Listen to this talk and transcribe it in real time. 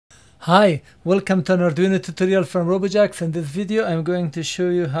Hi, welcome to an Arduino tutorial from Robojax. In this video I'm going to show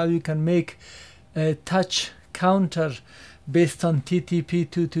you how you can make a touch counter based on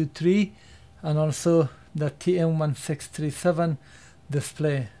TTP223 and also the TM1637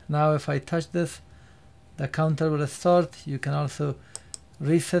 display. Now if I touch this, the counter will start. You can also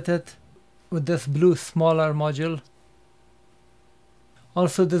reset it with this blue smaller module.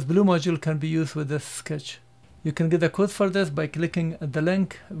 Also this blue module can be used with this sketch. You can get the code for this by clicking the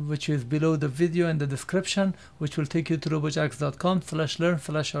link which is below the video in the description, which will take you to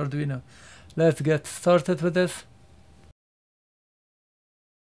robojax.com/learn/Arduino. Let's get started with this.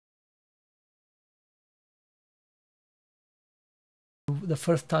 The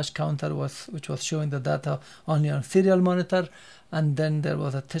first touch counter which was showing the data only on serial monitor, and then there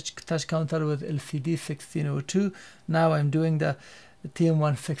was a touch counter with LCD 1602. Now I'm doing the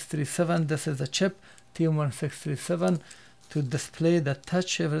TM1637. This is a chip TM1637 to display the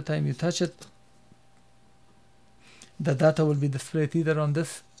touch. Every time you touch it, the data will be displayed either on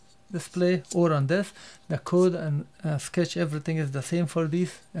this display or on this. The code and sketch, everything is the same for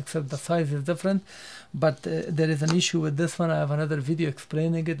these except the size is different, but there is an issue with this one. I have another video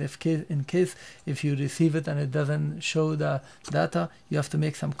explaining it. In case if you receive it and it doesn't show the data, you have to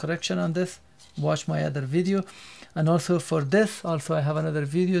make some correction on this. Watch my other video. And also for this, also I have another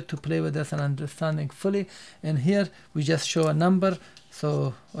video to play with this and understanding fully. And here we just show a number,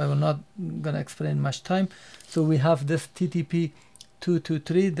 so I will not gonna explain much time. So we have this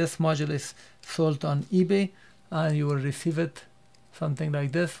TTP223. This module is sold on eBay and you will receive it something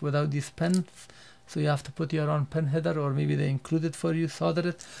like this without these pins. So you have to put your own pin header, or maybe they include it for you, solder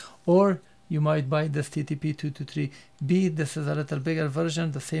it, or you might buy this TTP223B. This is a little bigger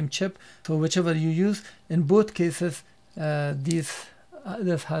version, the same chip. So whichever you use, in both cases, this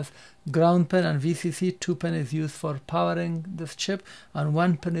has ground pin and VCC. 2 pin is used for powering this chip, and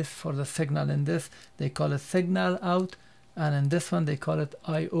 1 pin is for the signal. In this, they call it signal out, and in this one, they call it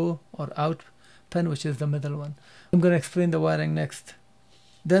IO or out pin, which is the middle one. I'm going to explain the wiring next.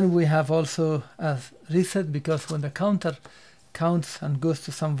 Then we have also a reset, because when the counter counts and goes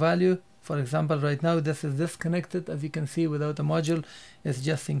to some value, for example, right now this is disconnected. As you can see, without a module, it's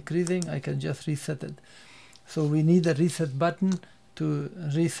just increasing. I can just reset it. So we need a reset button to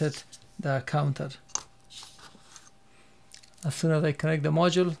reset the counter. As soon as I connect the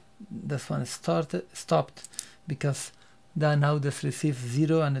module, this one is stopped, because now this receives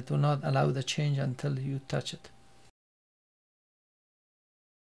 0 and it will not allow the change until you touch it.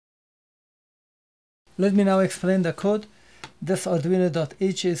 Let me now explain the code. This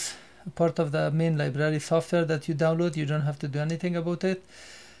Arduino.h is part of the main library software that you download. You don't have to do anything about it.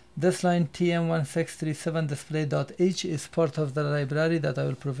 This line TM1637 display.h is part of the library that I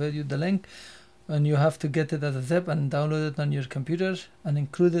will provide you the link, and you have to get it as a zip and download it on your computer and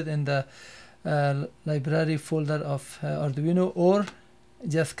include it in the library folder of Arduino, or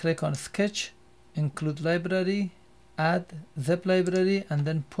just click on sketch, include library, add zip library, and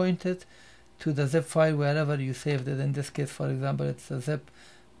then point it to the zip file wherever you saved it. In this case, for example, it's a zip.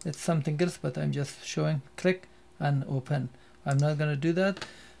 It's something else, but I'm just showing. Click and open. I'm not going to do that.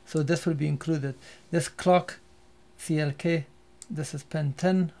 So this will be included. This clock CLK, this is pin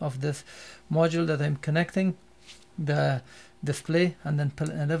 10 of this module that I'm connecting the display, and then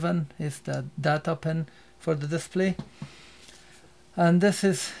pin 11 is the data pin for the display. And this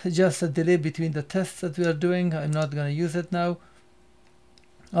is just a delay between the tests that we are doing. I'm not going to use it now.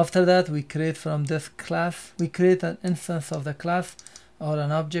 After that, we create from this class, we create an instance of the class or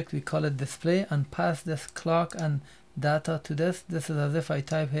an object, we call it display, and pass this clock and data to this. This is as if I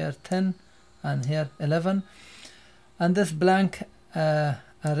type here 10 and here 11, and this blank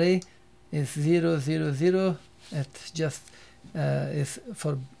array is 0, 0, 0. It just is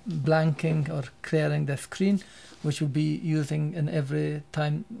for blanking or clearing the screen, which will be using in every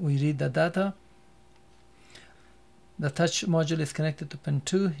time we read the data. The touch module is connected to pin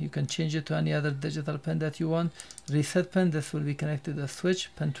 2. You can change it to any other digital pin that you want. Reset pin, this will be connected to the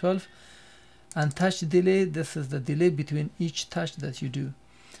switch, pin 12. And touch delay, this is the delay between each touch that you do.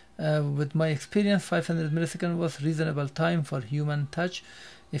 With my experience, 500 milliseconds was reasonable time for human touch.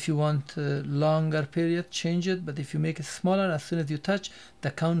 If you want a longer period, change it. But if you make it smaller, as soon as you touch, the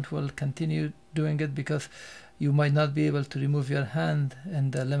count will continue doing it, because you might not be able to remove your hand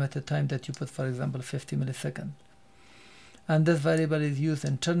in the limited time that you put, for example, 50 milliseconds. And this variable is used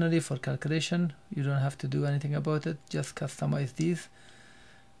internally for calculation. You don't have to do anything about it. Just customize these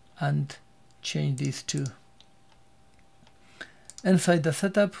and change these two. Inside the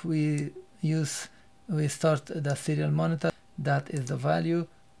setup, we start the serial monitor. That is the value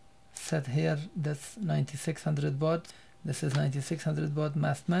set here. That's 9600 baud. This is 9600 baud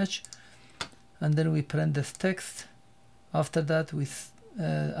mask match, and then we print this text. After that we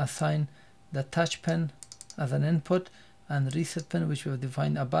assign the touch pen as an input and reset pen, which we have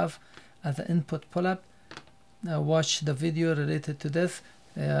defined above, as an input pull-up. Now watch the video related to this.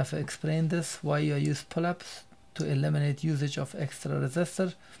 I have explained this, why you use pull-ups to eliminate usage of extra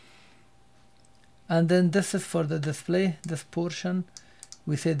resistor. And then this is for the display, this portion.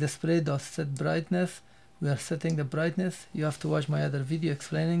 We say display.set brightness. We are setting the brightness. You have to watch my other video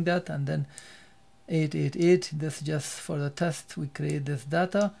explaining that. And then 888, this just for the test, we create this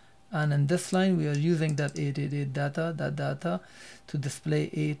data. And in this line, we are using that 888 data, that data, to display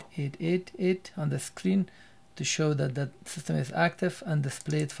 8888 on the screen to show that the system is active, and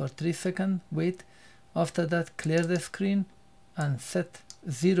display it for 3 seconds. Wait. After that, clear the screen and set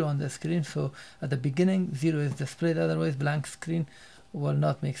 0 on the screen. So at the beginning, 0 is displayed, otherwise blank screen will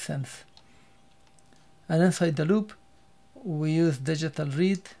not make sense. And inside the loop, we use digital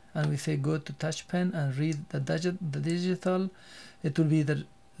read, and we say go to touch pen and read the digital. It will be the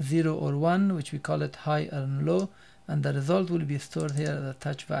 0 or 1, which we call it high and low, and the result will be stored here as a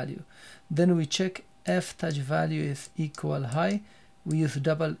touch value. Then we check if touch value is equal high. We use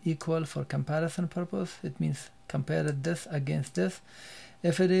double equal for comparison purpose. It means compare this against this.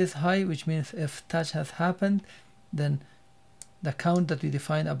 If it is high, which means if touch has happened, then the count that we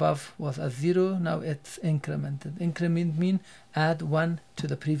defined above was a 0. Now it's incremented. Increment mean add 1 to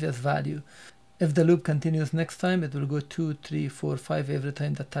the previous value. If the loop continues next time, it will go 2, 3, 4, 5 every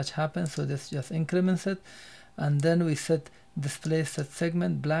time the touch happens. So this just increments it. And then we set display set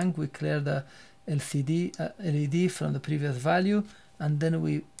segment blank. We clear the LED from the previous value. And then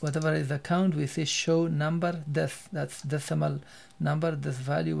we, whatever is the count, we say show number this. That's decimal number. This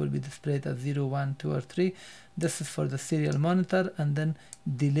value will be displayed as 0, 1, 2, or 3. This is for the serial monitor. And then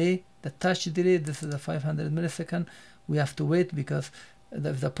delay, the touch delay. This is a 500 millisecond. We have to wait because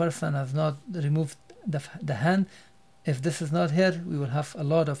if the person has not removed the hand, if this is not here, we will have a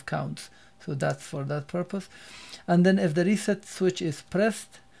lot of counts. So that's for that purpose. And then if the reset switch is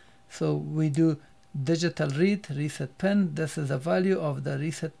pressed, so we do digital read, reset pen. This is the value of the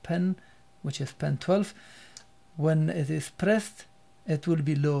reset pen, which is pen 12. When it is pressed, it will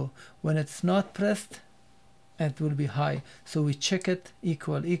be low. When it's not pressed, it will be high. So we check it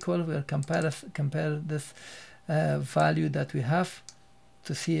equal. We'll compare this value that we have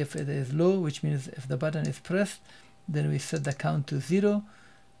to see if it is low, which means if the button is pressed, then we set the count to 0.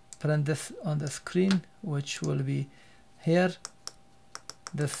 Print this on the screen, which will be here,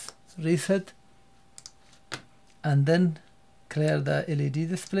 this reset, and then clear the LED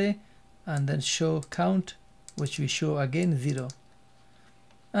display, and then show count, which we show again 0.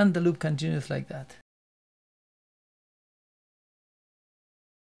 And the loop continues like that.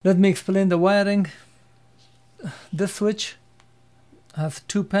 Let me explain the wiring. This switch has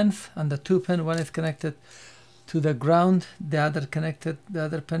 2 pins, and the 2 pin, one is connected to the ground, the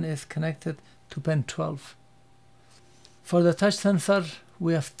other pin is connected to pin 12. For the touch sensor,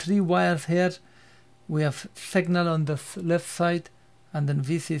 we have 3 wires here. We have signal on the left side, and then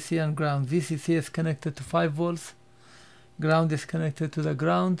VCC and ground. VCC is connected to 5 volts, ground is connected to the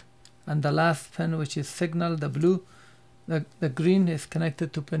ground, and the last pin, which is signal, the blue, the green, is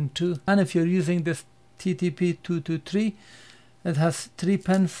connected to pin 2. And if you're using this TTP223, it has 3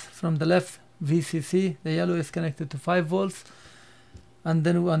 pins from the left, VCC, the yellow is connected to 5 volts, and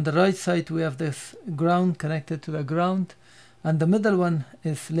then on the right side we have this ground connected to the ground, and the middle one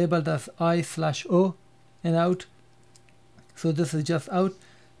is labeled as I/O, in out. So this is just out,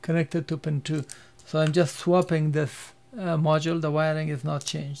 connected to pin 2. So I'm just swapping this module, the wiring is not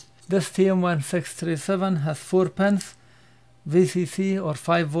changed. This TM1637 has 4 pins. VCC or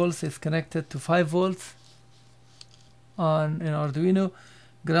 5 volts is connected to 5 volts in Arduino.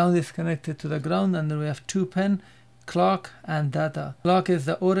 Ground is connected to the ground, and then we have 2 pin, clock and data. Clock is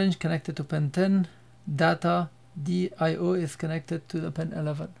the orange, connected to pin 10. Data, DIO, is connected to the pin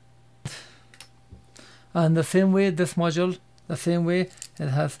 11. And the same way, this module, the same way, it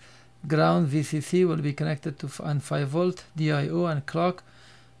has ground, VCC will be connected to 5 volt, DIO and clock,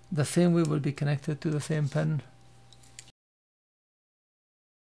 the same way will be connected to the same pin.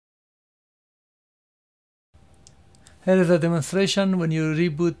 Here is a demonstration. When you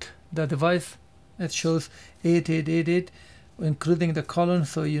reboot the device, it shows 8888, including the column,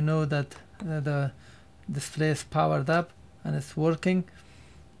 so you know that the display is powered up and it's working.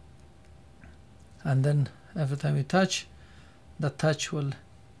 And then every time you touch, the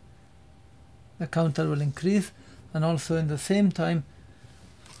counter will increase, and also in the same time,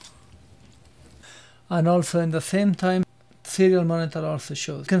 serial monitor also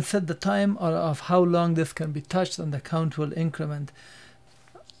shows. You can set the time or of how long this can be touched, and the count will increment.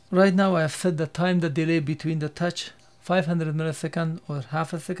 Right now I have set the time, the delay between the touch, 500 milliseconds or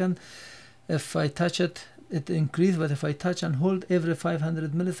half a second. If I touch it, it increases, but if I touch and hold every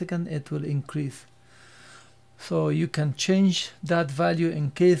 500 milliseconds, it will increase. So you can change that value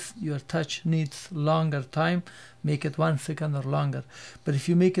in case your touch needs longer time, make it 1 second or longer. But if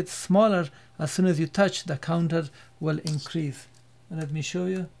you make it smaller, as soon as you touch, the counter will increase. Let me show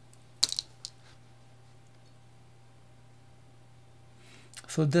you.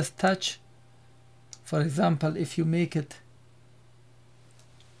 So this touch, for example, if you make it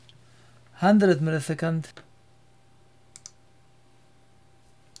 100 milliseconds,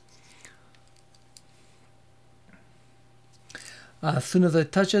 as soon as I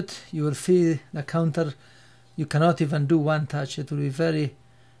touch it, you will see the counter. You cannot even do one touch. It will be very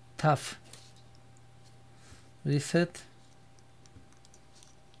tough. Reset.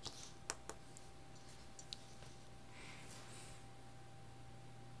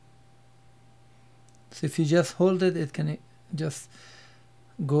 So if you just hold it, it can just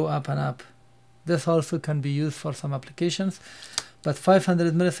go up and up. This also can be used for some applications, but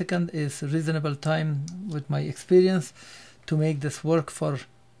 500 milliseconds is reasonable time with my experience to make this work for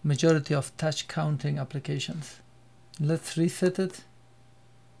majority of touch counting applications. Let's reset it.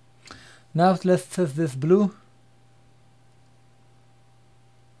 Now let's test this blue.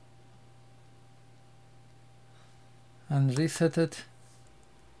 And reset it.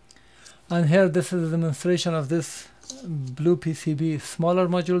 And here this is a demonstration of this blue PCB smaller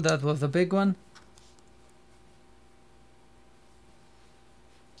module. That was the big one.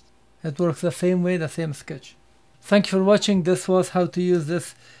 It works the same way, the same sketch. Thank you for watching. This was how to use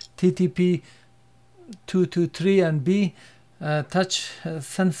this TTP223 and B touch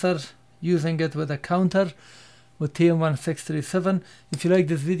sensor, using it with a counter with TM1637. If you like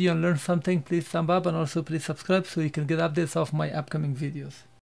this video and learned something, please thumb up, and also please subscribe so you can get updates of my upcoming videos.